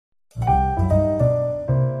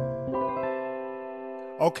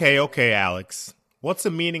Okay, Alex. What's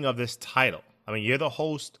the meaning of this title? I mean, you're the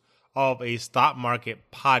host of a stock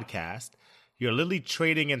market podcast. You're literally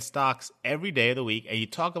trading in stocks every day of the week, and you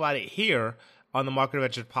talk about it here on the Market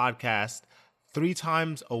Adventures podcast 3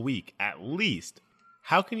 times a week, at least.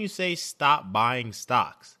 How can you say stop buying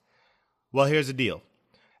stocks? Well, here's the deal.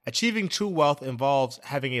 Achieving true wealth involves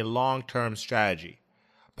having a long-term strategy.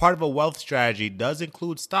 Part of a wealth strategy does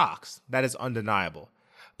include stocks. That is undeniable.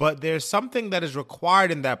 But there's something that is required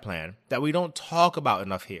in that plan that we don't talk about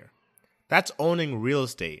enough here. That's owning real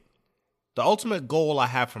estate. The ultimate goal I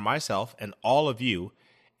have for myself and all of you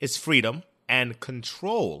is freedom and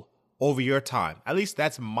control over your time. At least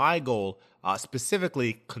that's my goal,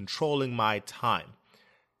 specifically controlling my time.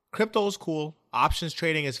 Crypto is cool, options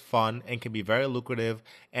trading is fun and can be very lucrative,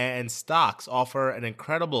 and stocks offer an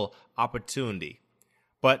incredible opportunity.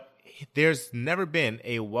 But there's never been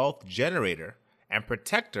a wealth generator and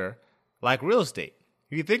protector like real estate.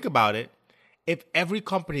 If you think about it, if every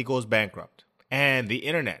company goes bankrupt and the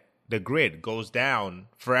internet, the grid goes down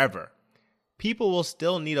forever, people will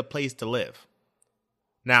still need a place to live.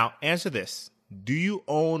 Now, answer this. Do you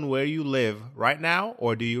own where you live right now,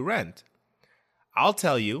 or do you rent? I'll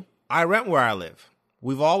tell you, I rent where I live.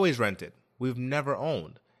 We've always rented. We've never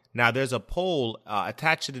owned. Now, there's a poll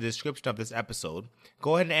attached to the description of this episode.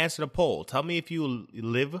 Go ahead and answer the poll. Tell me if you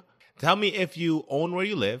own where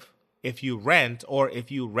you live, if you rent, or if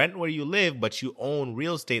you rent where you live, but you own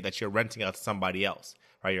real estate that you're renting out to somebody else,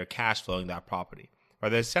 right? You're cash flowing that property. Right?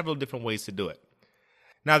 There's several different ways to do it.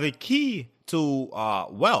 Now, the key to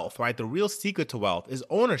wealth, right? The real secret to wealth is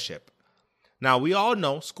ownership. Now, we all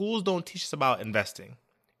know schools don't teach us about investing.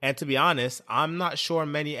 And to be honest, I'm not sure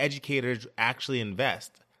many educators actually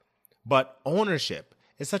invest. But ownership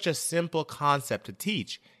is such a simple concept to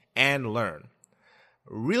teach and learn.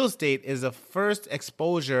 Real estate is the first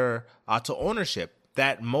exposure to ownership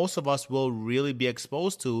that most of us will really be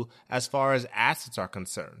exposed to as far as assets are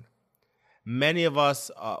concerned. Many of us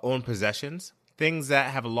own possessions, things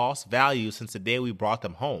that have lost value since the day we brought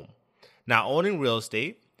them home. Now, owning real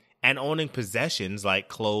estate and owning possessions like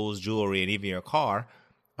clothes, jewelry, and even your car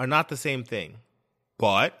are not the same thing.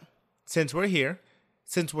 But since we're here,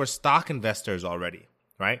 since we're stock investors already,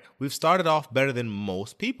 right, we've started off better than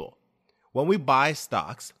most people. When we buy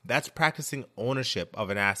stocks, that's practicing ownership of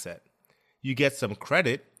an asset. You get some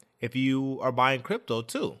credit if you are buying crypto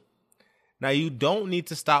too. Now, you don't need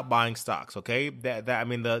to stop buying stocks, okay?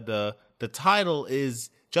 The title is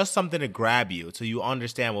just something to grab you so you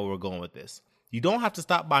understand where we're going with this. You don't have to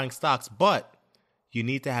stop buying stocks, but you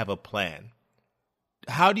need to have a plan.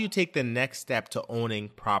 How do you take the next step to owning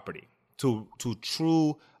property, to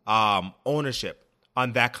true ownership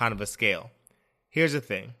on that kind of a scale? Here's the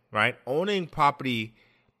thing, right? Owning property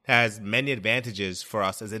has many advantages for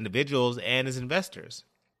us as individuals and as investors.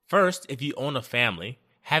 First, if you own a family,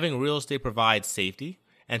 having real estate provides safety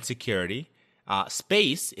and security,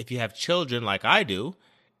 space if you have children like I do,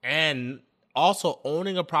 and also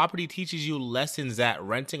owning a property teaches you lessons that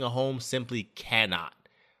renting a home simply cannot.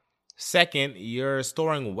 Second, you're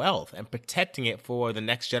storing wealth and protecting it for the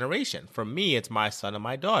next generation. For me, it's my son and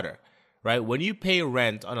my daughter, right? When you pay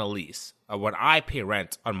rent on a lease, or when I pay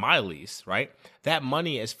rent on my lease, right, that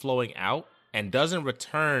money is flowing out and doesn't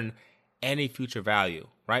return any future value,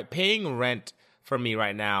 right? Paying rent for me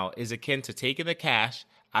right now is akin to taking the cash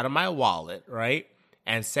out of my wallet, right,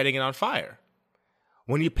 and setting it on fire.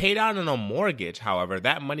 When you pay down on a mortgage, however,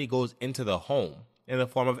 that money goes into the home in the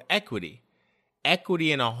form of equity.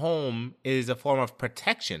 Equity in a home is a form of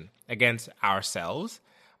protection against ourselves,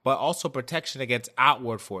 but also protection against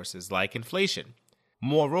outward forces like inflation.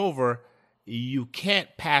 Moreover, you can't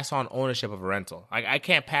pass on ownership of a rental. I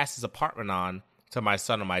can't pass this apartment on to my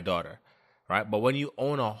son or my daughter, right? But when you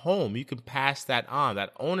own a home, you can pass that on,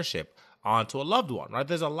 that ownership, on to a loved one, right?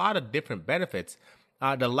 There's a lot of different benefits.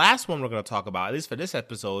 The last one we're going to talk about, at least for this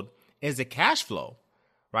episode, is the cash flow,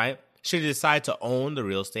 right? Should you decide to own the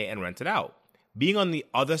real estate and rent it out. Being on the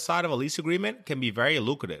other side of a lease agreement can be very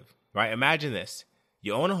lucrative, right? Imagine this.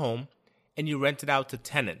 You own a home and you rent it out to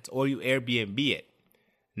tenants, or you Airbnb it.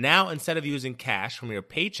 Now, instead of using cash from your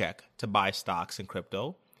paycheck to buy stocks and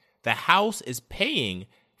crypto, the house is paying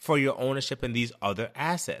for your ownership in these other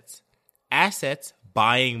assets. Assets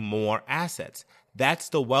buying more assets. That's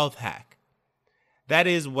the wealth hack. That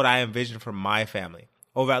is what I envision for my family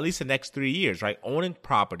over at least the next 3 years, right? Owning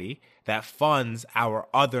property that funds our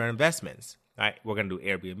other investments, right? We're going to do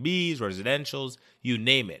Airbnbs, residentials, you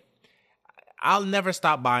name it. I'll never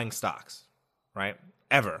stop buying stocks, right?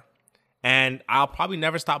 Ever. And I'll probably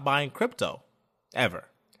never stop buying crypto, ever.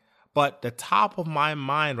 But the top of my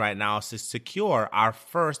mind right now is to secure our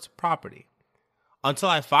first property. Until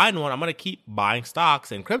I find one, I'm going to keep buying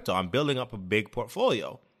stocks and crypto. I'm building up a big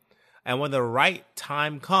portfolio. And when the right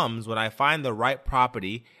time comes, when I find the right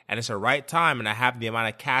property and it's the right time and I have the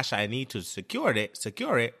amount of cash I need to secure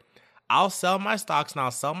it, I'll sell my stocks and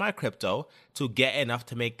I'll sell my crypto to get enough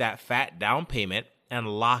to make that fat down payment and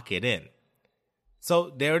lock it in.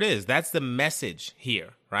 So there it is. That's the message here,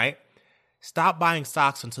 right? Stop buying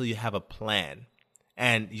stocks until you have a plan.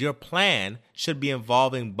 And your plan should be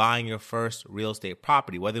involving buying your first real estate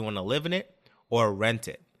property, whether you want to live in it or rent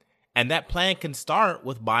it. And that plan can start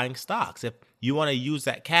with buying stocks. If you want to use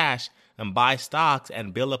that cash and buy stocks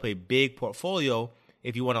and build up a big portfolio,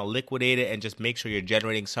 if you want to liquidate it and just make sure you're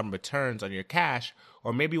generating some returns on your cash,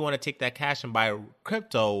 or maybe you want to take that cash and buy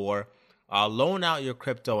crypto or loan out your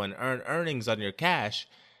crypto and earn earnings on your cash,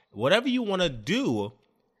 whatever you want to do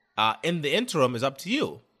in the interim is up to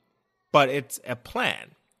you. But it's a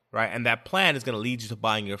plan, right? And that plan is going to lead you to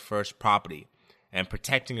buying your first property and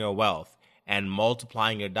protecting your wealth and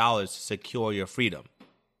multiplying your dollars to secure your freedom.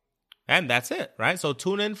 And that's it, right? So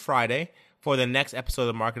tune in Friday for the next episode of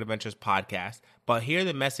the Market Adventures podcast. But hear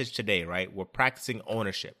the message today, right? We're practicing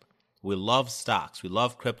ownership. We love stocks. We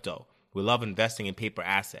love crypto. We love investing in paper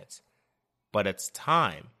assets. But it's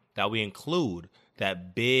time that we include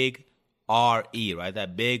that big RE, right?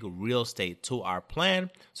 That big real estate to our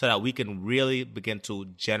plan so that we can really begin to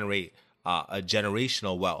generate a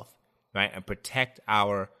generational wealth, right? And protect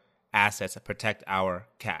our assets and protect our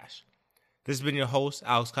cash. This has been your host,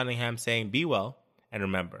 Alex Cunningham, saying be well. And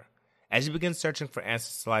remember, as you begin searching for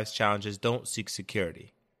answers to life's challenges, don't seek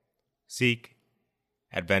security. Seek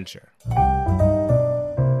adventure.